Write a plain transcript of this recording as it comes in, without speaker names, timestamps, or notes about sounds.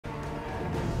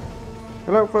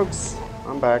Hello folks,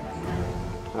 I'm back.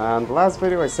 And the last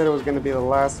video I said it was going to be the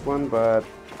last one, but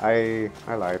I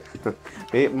lied.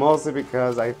 Mostly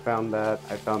because I found the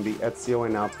Ezio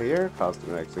and Altair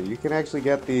costume actually. You can actually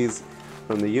get these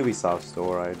from the Ubisoft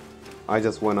store. I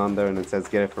just went on there and it says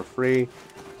get it for free,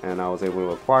 and I was able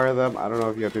to acquire them. I don't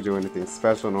know if you have to do anything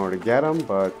special in order to get them,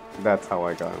 but that's how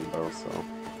I got them though, so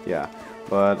yeah.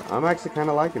 But I'm actually kind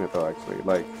of liking it though actually.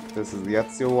 Like, this is the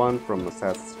Ezio one from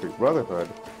Assassin's Creed Brotherhood.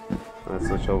 Let's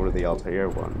switch over to the Altair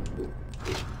one.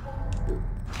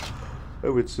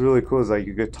 Which is really cool is like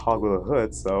you could toggle the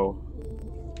hood, so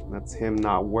that's him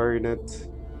not wearing it.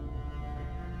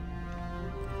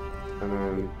 And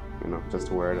then, just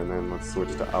to wear it, and then let's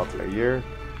switch to Altair.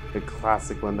 The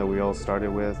classic one that we all started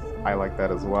with. I like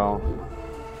that as well.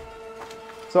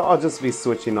 So I'll just be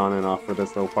switching on and off for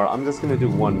this little part. I'm just gonna do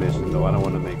one mission though, I don't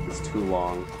want to make this too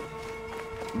long.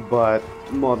 But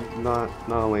well, not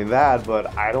only that,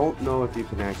 but I don't know if you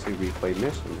can actually replay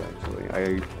missions. Actually,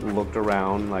 I looked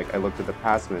around, like I looked at the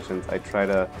past missions. I try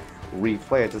to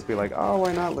replay it, just be like, oh,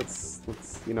 why not? Let's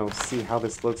see how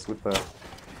this looks with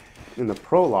in the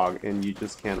prologue, and you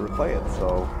just can't replay it.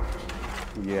 So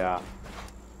yeah,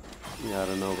 I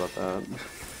don't know about that.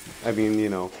 I mean,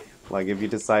 like if you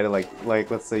decided like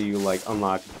let's say you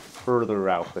unlock further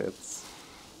outfits.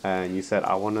 And you said,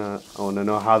 I wanna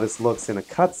know how this looks in a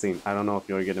cutscene. I don't know if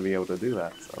you're gonna be able to do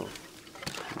that, so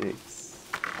thanks.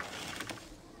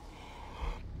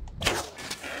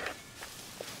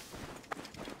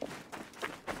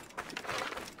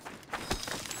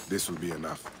 This will be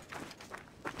enough.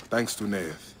 Thanks to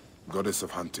Neith, goddess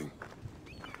of hunting.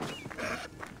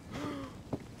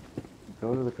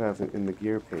 Go to the class in the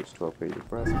gear page to upgrade your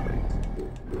breastplate.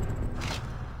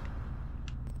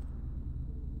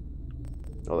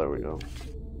 Oh, there we go.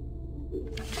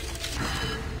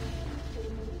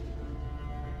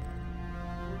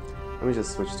 Let me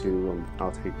just switch to,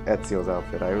 I'll take Ezio's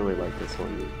outfit. I really like this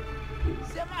one.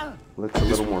 Looks a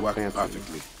little more fancy.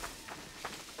 Perfectly.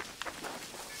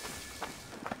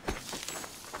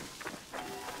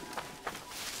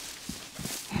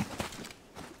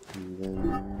 And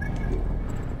then...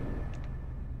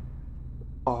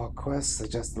 all quests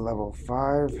suggest level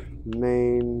 5.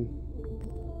 Main...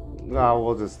 no,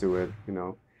 we'll just do it,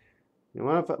 You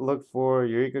want to look for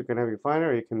Eureka can have you find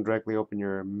her, or you can directly open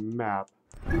your map.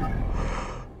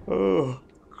 Oh,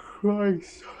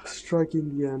 Christ.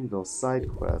 Striking the Anvil side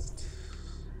quest.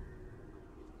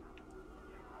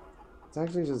 Let's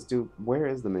actually just do... where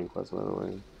is the main quest, by the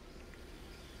way?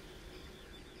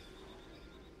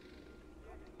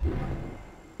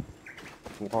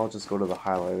 Well, I'll just go to the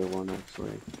highlighted one,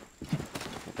 actually.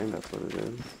 I think that's what it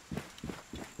is.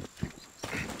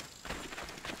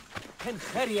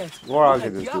 Or I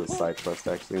could just do a side quest,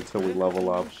 actually, until we level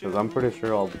up. Because I'm pretty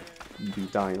sure I'll be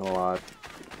dying a lot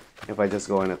if I just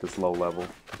go in at this low level.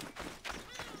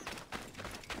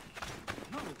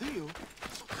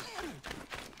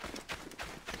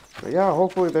 But yeah,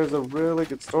 hopefully there's a really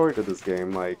good story to this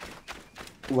game. Like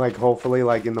hopefully,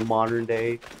 like in the modern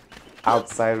day,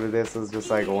 outside of this is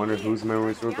just like, I wonder whose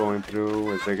memories we're going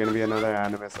through. Is there going to be another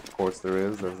Animus? Of course there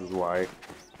is. This is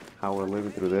how we're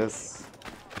living through this.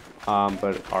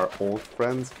 But our old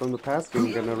friends from the past are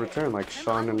going to return, like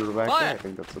Sean and Rebecca. I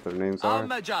think that's what their names are.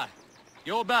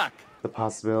 You're back. The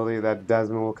possibility that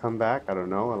Desmond will come back, I don't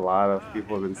know. A lot of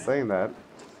people have been saying that.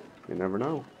 You never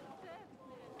know.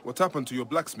 What happened to your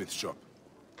blacksmith shop?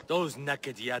 Those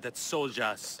naked-yaded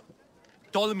soldiers.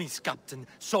 Ptolemy's captain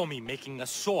saw me making a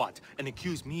sword and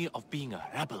accused me of being a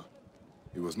rebel.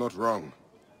 He was not wrong.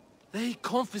 They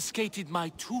confiscated my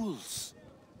tools.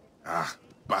 Ah,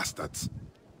 bastards.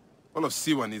 All of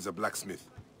Siwa needs a blacksmith.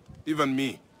 Even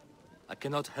me. I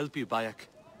cannot help you, Bayek.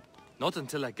 Not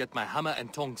until I get my hammer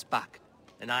and tongs back.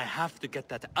 And I have to get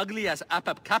that ugly-ass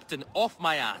Apap captain off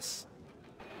my ass.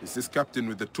 Is this captain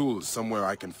with the tools somewhere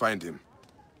I can find him?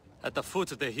 At the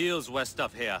foot of the hills west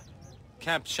of here.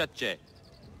 Camp Shetje.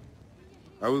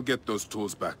 I will get those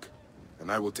tools back, and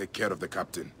I will take care of the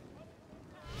captain.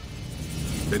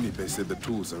 Benipe said the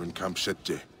tools are in Camp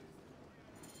Shetje.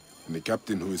 And the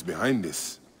captain who is behind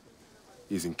this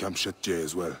is in Camp Shetje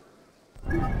as well.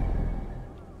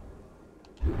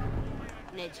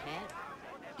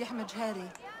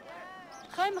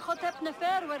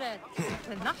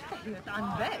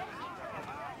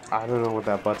 I don't know what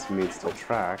that button means to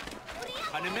track,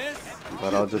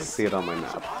 but I'll just see it on my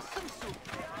map.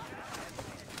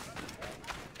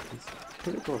 It's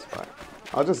pretty close by.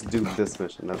 I'll just do this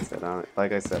mission, that's it.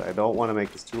 Like I said, I don't want to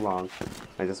make this too long.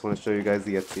 I just want to show you guys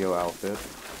the Ezio outfit.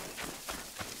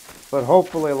 But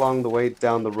hopefully along the way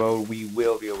down the road, we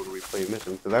will be able to replay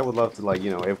missions. Because I would love to, like,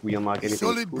 you know, if we unlock A anything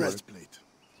solid cooler. breastplate.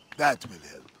 That will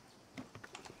help.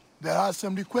 There are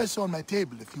some requests on my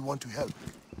table if you want to help.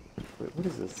 Wait, what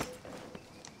is this?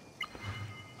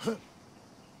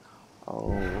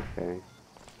 Oh, okay.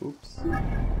 Oops.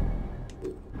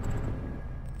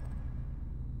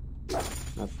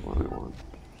 That's the one I want.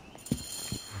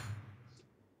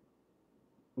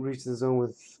 Reach the zone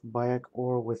with Bayek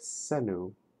or with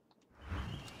Senu.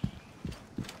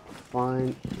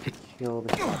 Find, kill the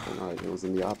captain. Alright, it was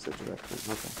in the opposite direction.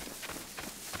 Okay.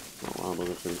 Oh wow, those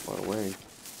are pretty far away.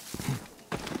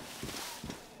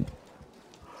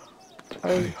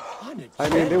 I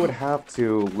mean, they would have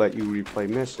to let you replay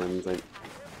missions. Like,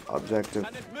 objective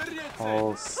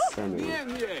Paul Senu.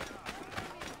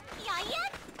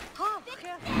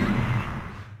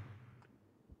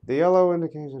 The yellow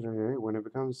indications are here. When it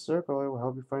becomes a circle, it will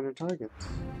help you find your target.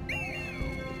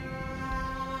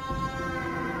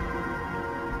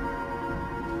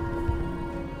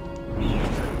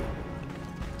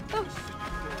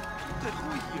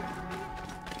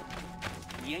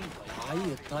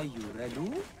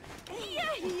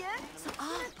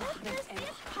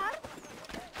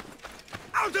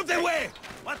 Out of the way!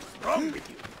 What's wrong with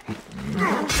you?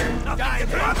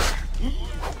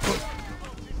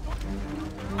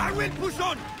 I will push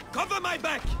on! Cover my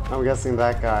back! I'm guessing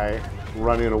that guy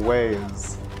running away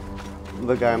is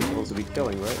the guy I'm supposed to be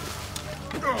killing, right?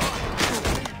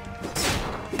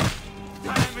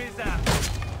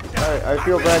 I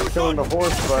feel bad killing the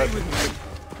horse, but...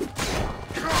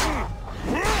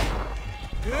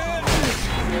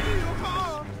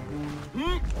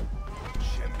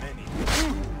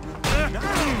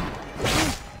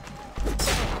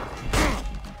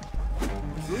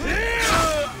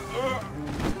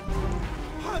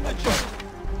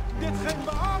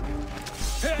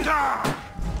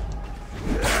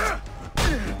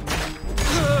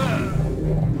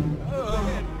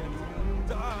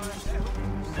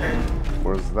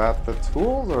 Was that the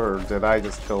tools, or did I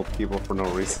just kill people for no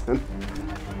reason?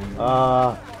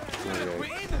 Okay.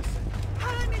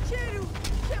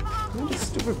 The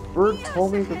stupid bird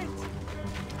told me that...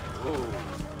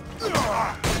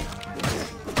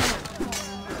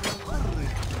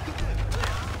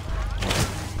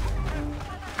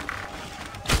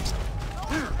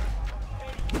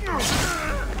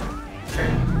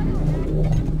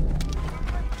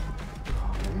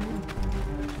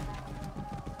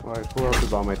 Alright, who else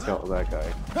is on my tail? That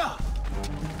guy.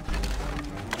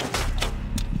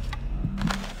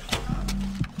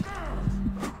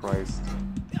 Christ.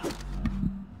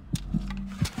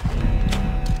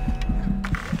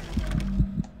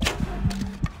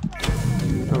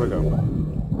 There we go.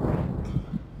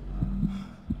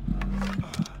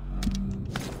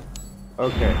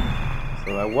 Okay,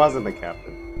 so that wasn't the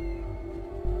captain.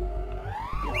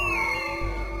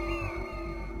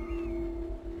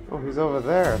 Oh, he's over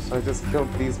there, so I just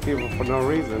killed these people for no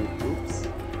reason. Oops.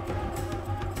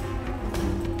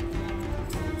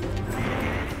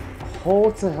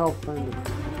 Hold to help find them.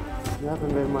 You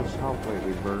haven't been much help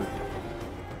lately, bird.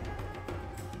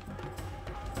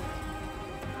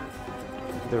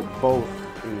 They're both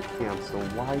in camp, so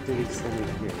why did he send me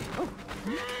here?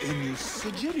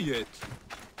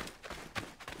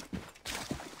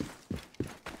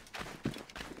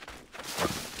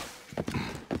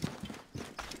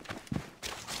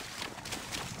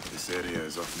 This area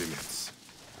is off limits.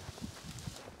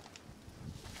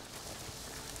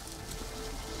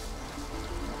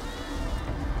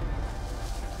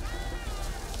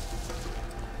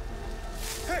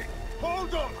 Hey,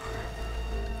 hold on!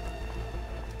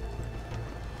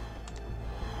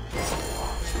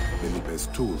 Felipe's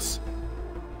tools.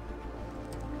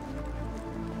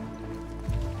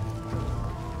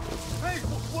 Hey,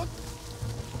 what?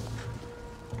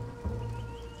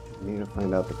 Need to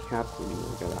find out the captain. I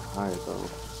gotta hide though.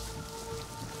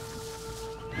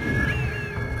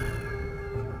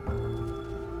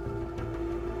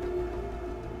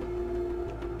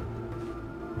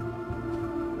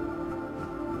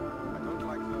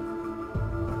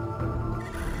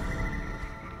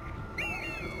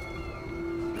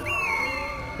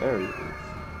 There he is.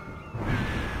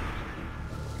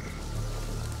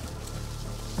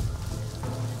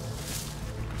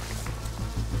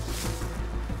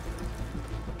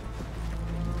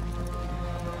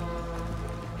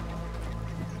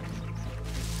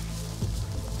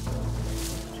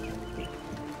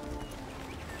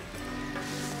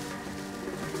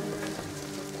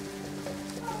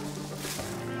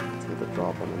 Take a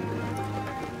drop on him.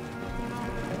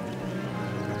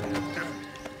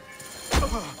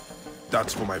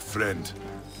 That's for my friend.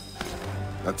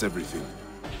 That's everything.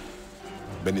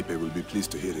 Benipe will be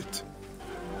pleased to hear it.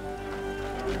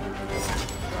 Keep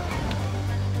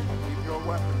your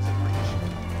weapons in reach.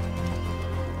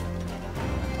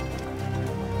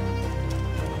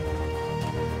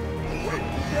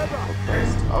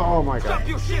 Oh my god.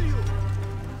 You shit!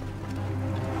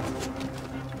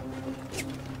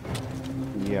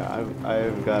 Yeah,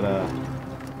 I've got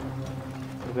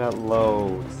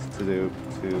loads to do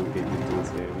to get into this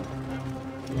game.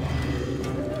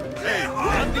 Hey,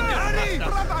 hurry!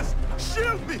 Brothers!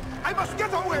 Shield me! I must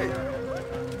get away!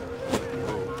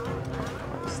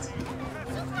 Christ.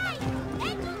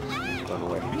 Run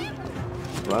away.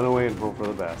 Run away and hope for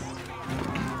the best.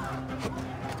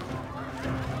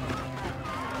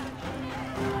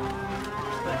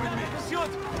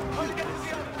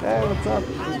 Hey, what's up?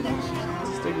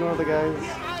 Just ignore the guys.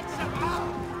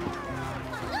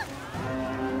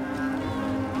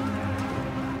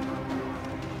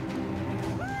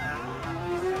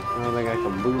 I don't think I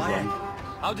can lose them.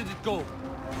 How did it go?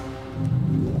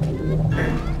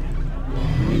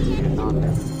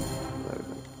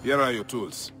 Here are your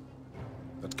tools.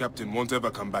 That captain won't ever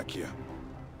come back here.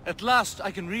 At last, I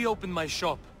can reopen my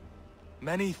shop.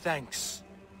 Many thanks.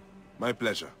 My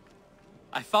pleasure.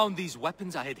 I found these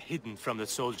weapons I had hidden from the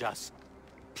soldiers.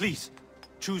 Please,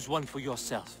 choose one for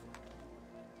yourself.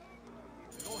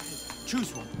 Go ahead,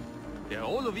 choose one. They're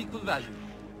all of equal value.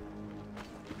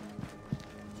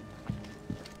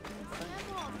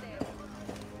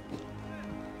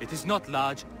 It is not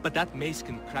large, but that mace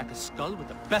can crack a skull with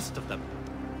the best of them.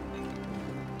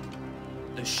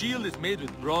 The shield is made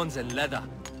with bronze and leather.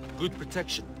 Good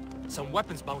protection. Some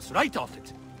weapons bounce right off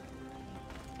it.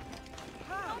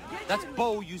 That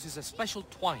bow uses a special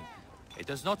twine. It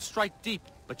does not strike deep,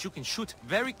 but you can shoot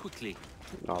very quickly.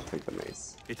 I'll take the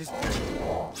mace. It is...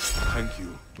 Thank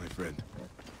you, my friend.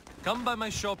 Come by my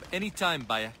shop anytime,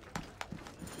 Bayek.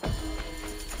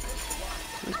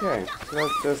 Okay, so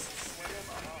let's just...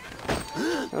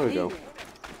 There we go.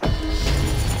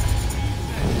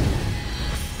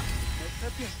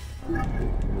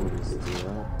 We'll just do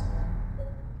that.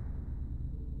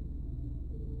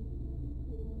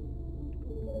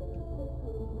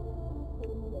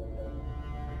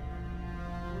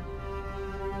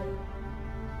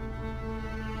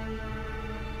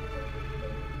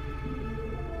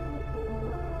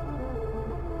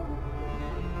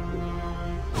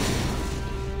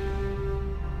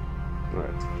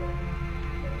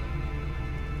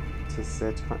 To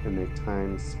set and make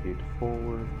time speed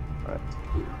forward. Right.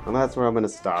 And that's where I'm gonna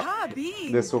stop.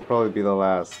 This will probably be the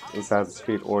last Assassin's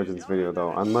Creed Origins video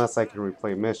though. Unless I can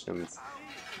replay missions.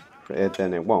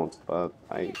 Then it won't, but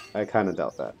I kinda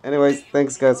doubt that. Anyways,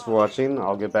 thanks guys for watching.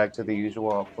 I'll get back to the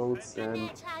usual uploads and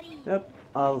yep,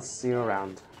 I'll see you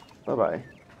around. Bye bye.